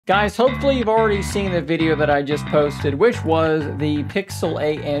Guys, hopefully you've already seen the video that I just posted, which was the Pixel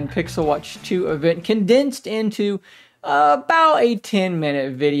 8 and Pixel Watch 2 event condensed into about a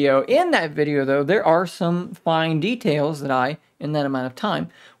 10-minute video. In that video, though, there are some fine details that I, in that amount of time,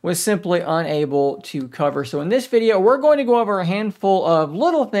 was simply unable to cover. So in this video, we're going to go over a handful of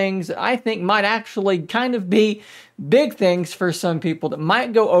little things that I think might actually kind of be big things for some people that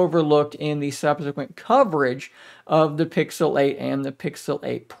might go overlooked in the subsequent coverage of the Pixel 8 and the Pixel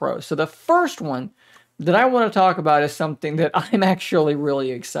 8 Pro. So the first one that I want to talk about is something that I'm actually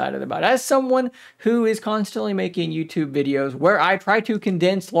really excited about. As someone who is constantly making YouTube videos where I try to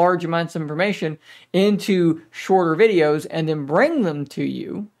condense large amounts of information into shorter videos and then bring them to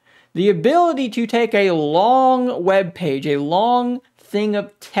you, the ability to take a long web page, a long thing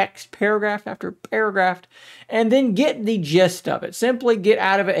of text, paragraph after paragraph, and then get the gist of it. Simply get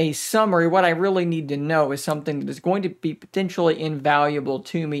out of it a summary. What I really need to know is something that is going to be potentially invaluable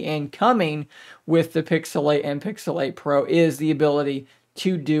to me, and coming with the Pixel 8 and Pixel 8 Pro is the ability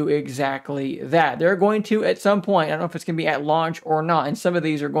to do exactly that. They're going to, at some point, I don't know if it's going to be at launch or not, and some of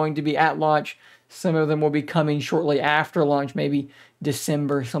these are going to be at launch, some of them will be coming shortly after launch, maybe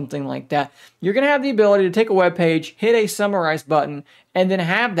December, something like that. You're going to have the ability to take a web page, hit a summarize button, and then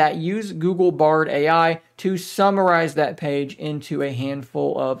have that use Google Bard AI to summarize that page into a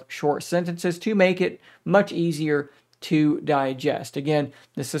handful of short sentences to make it much easier to digest. Again,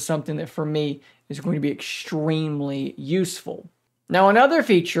 this is something that for me is going to be extremely useful. Now, another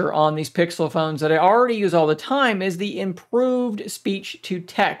feature on these Pixel phones that I already use all the time is the improved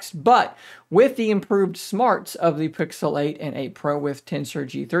speech-to-text. But with the improved smarts of the Pixel 8 and 8 Pro with Tensor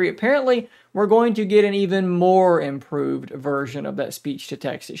G3, apparently we're going to get an even more improved version of that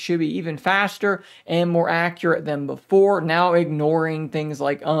speech-to-text. It should be even faster and more accurate than before, now ignoring things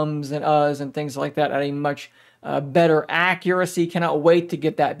like ums and uhs and things like that at a much better accuracy. Cannot wait to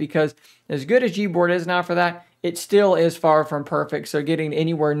get that, because as good as Gboard is now for that, it still is far from perfect, so getting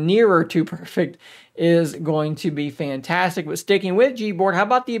anywhere nearer to perfect is going to be fantastic. But sticking with Gboard, how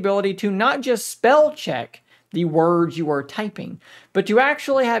about the ability to not just spell check the words you are typing, but to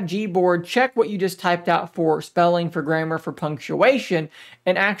actually have Gboard check what you just typed out for spelling, for grammar, for punctuation,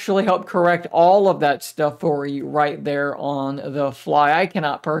 and actually help correct all of that stuff for you right there on the fly. I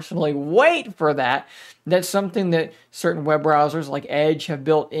cannot personally wait for that. That's something that certain web browsers like Edge have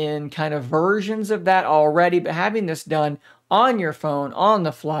built in kind of versions of that already, but having this done on your phone, on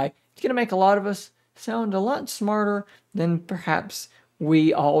the fly, it's going to make a lot of us sound a lot smarter than perhaps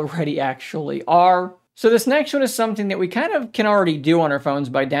we already actually are. So this next one is something that we kind of can already do on our phones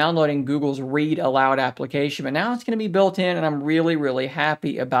by downloading Google's Read Aloud application, but now it's going to be built in, and I'm really, really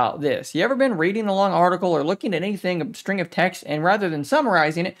happy about this. You ever been reading a long article or looking at anything, a string of text, and rather than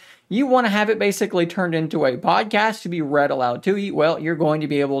summarizing it, you want to have it basically turned into a podcast to be read aloud to you? Well, you're going to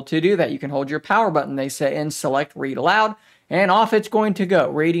be able to do that. You can hold your power button, they say, and select Read Aloud, and off it's going to go,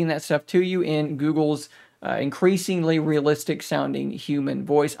 reading that stuff to you in Google's increasingly realistic sounding human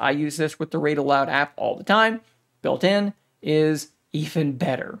voice. I use this with the Read Aloud app all the time. Built in is even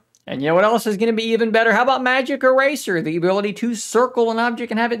better. And you know what else is going to be even better? How about Magic Eraser? The ability to circle an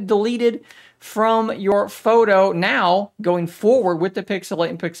object and have it deleted from your photo. Now, going forward with the Pixel 8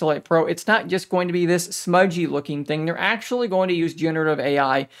 and Pixel 8 Pro, it's not just going to be this smudgy looking thing. They're actually going to use generative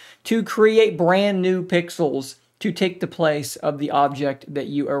AI to create brand new pixels to take the place of the object that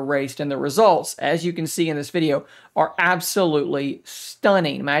you erased. And the results, as you can see in this video, are absolutely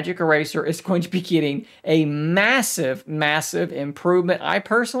stunning. Magic Eraser is going to be getting a massive, massive improvement. I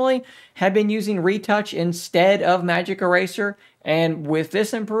personally have been using Retouch instead of Magic Eraser, and with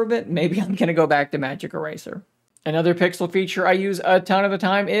this improvement, maybe I'm going to go back to Magic Eraser. Another Pixel feature I use a ton of the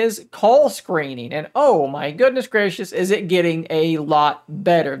time is call screening. And oh my goodness gracious, is it getting a lot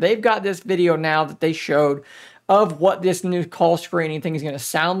better. They've got this video now that they showed of what this new call screening thing is going to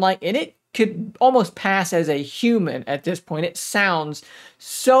sound like, and it could almost pass as a human at this point. It sounds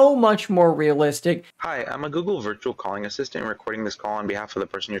so much more realistic. Hi, I'm a Google virtual calling assistant recording this call on behalf of the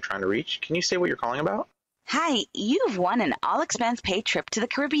person you're trying to reach. Can you say what you're calling about? Hi, you've won an all-expense-paid trip to the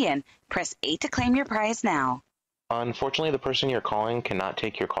Caribbean. Press 8 to claim your prize now. Unfortunately, the person you're calling cannot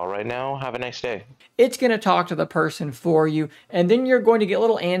take your call right now. Have a nice day. It's going to talk to the person for you, and then you're going to get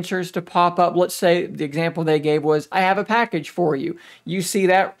little answers to pop up. Let's say the example they gave was, I have a package for you. You see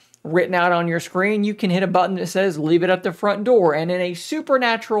that written out on your screen. You can hit a button that says, leave it at the front door. And in a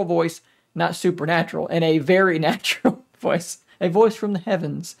supernatural voice, not supernatural, in a very natural voice, a voice from the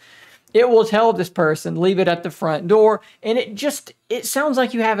heavens, it will tell this person, leave it at the front door. And it sounds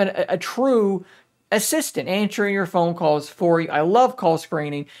like you have a true assistant answering your phone calls for you. I love call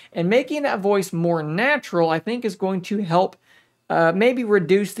screening, and making that voice more natural, I think, is going to help maybe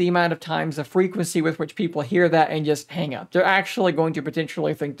reduce the amount of times, the frequency with which people hear that and just hang up. They're actually going to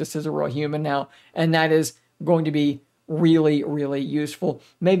potentially think this is a real human now, and that is going to be really, really useful.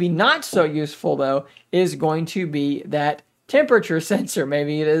 Maybe not so useful, though, is going to be that temperature sensor.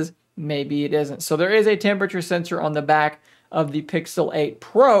 Maybe it is, maybe it isn't. So there is a temperature sensor on the back of the Pixel 8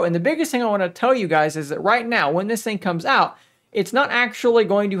 Pro, and the biggest thing I want to tell you guys is that right now, when this thing comes out, it's not actually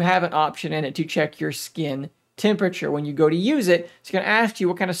going to have an option in it to check your skin temperature. When you go to use it, it's going to ask you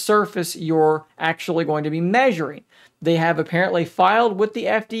what kind of surface you're actually going to be measuring. They have apparently filed with the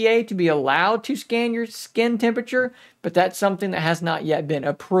FDA to be allowed to scan your skin temperature, but that's something that has not yet been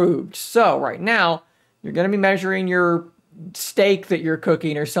approved. So right now, you're going to be measuring your steak that you're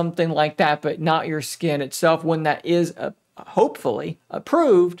cooking or something like that, but not your skin itself. When that is hopefully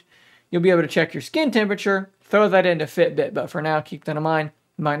approved, you'll be able to check your skin temperature, throw that into Fitbit. But for now, keep that in mind.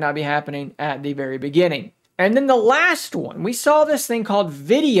 It might not be happening at the very beginning. And then the last one, we saw this thing called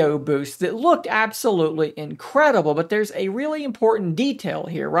Video Boost that looked absolutely incredible, but there's a really important detail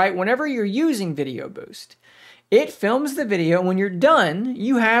here, right? Whenever you're using Video Boost, it films the video, and when you're done,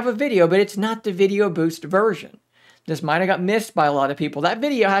 you have a video, but it's not the Video Boost version. This might have got missed by a lot of people. That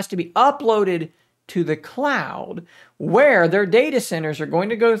video has to be uploaded to the cloud, where their data centers are going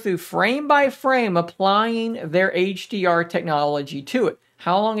to go through frame by frame, applying their HDR technology to it.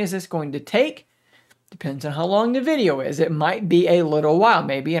 How long is this going to take? Depends on how long the video is. It might be a little while,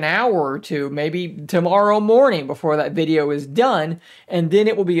 maybe an hour or two, maybe tomorrow morning before that video is done, and then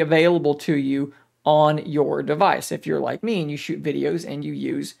it will be available to you on your device. If you're like me and you shoot videos and you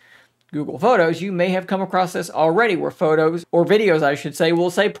use Google Photos, you may have come across this already, where photos, or videos I should say,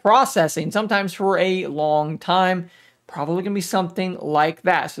 will say processing, sometimes for a long time. Probably going to be something like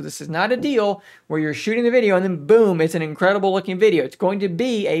that. So this is not a deal where you're shooting the video and then boom, it's an incredible looking video. It's going to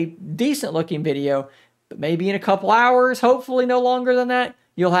be a decent looking video, but maybe in a couple hours, hopefully no longer than that,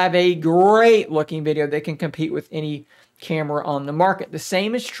 you'll have a great looking video that can compete with any camera on the market. The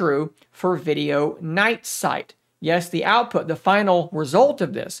same is true for video night sight. Yes, the output, the final result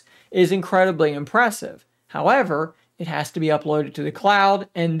of this is incredibly impressive. However, it has to be uploaded to the cloud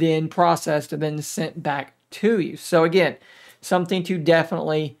and then processed and then sent back to you. So again, something to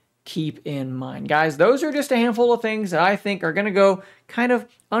definitely keep in mind. Guys, those are just a handful of things that I think are going to go kind of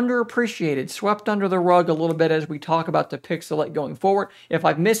underappreciated, swept under the rug a little bit as we talk about the Pixel 8 going forward. If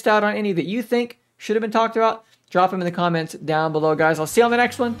I've missed out on any that you think should have been talked about, drop them in the comments down below, guys. I'll see you on the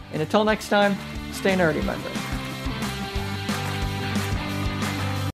next one, and until next time, stay nerdy, my friend.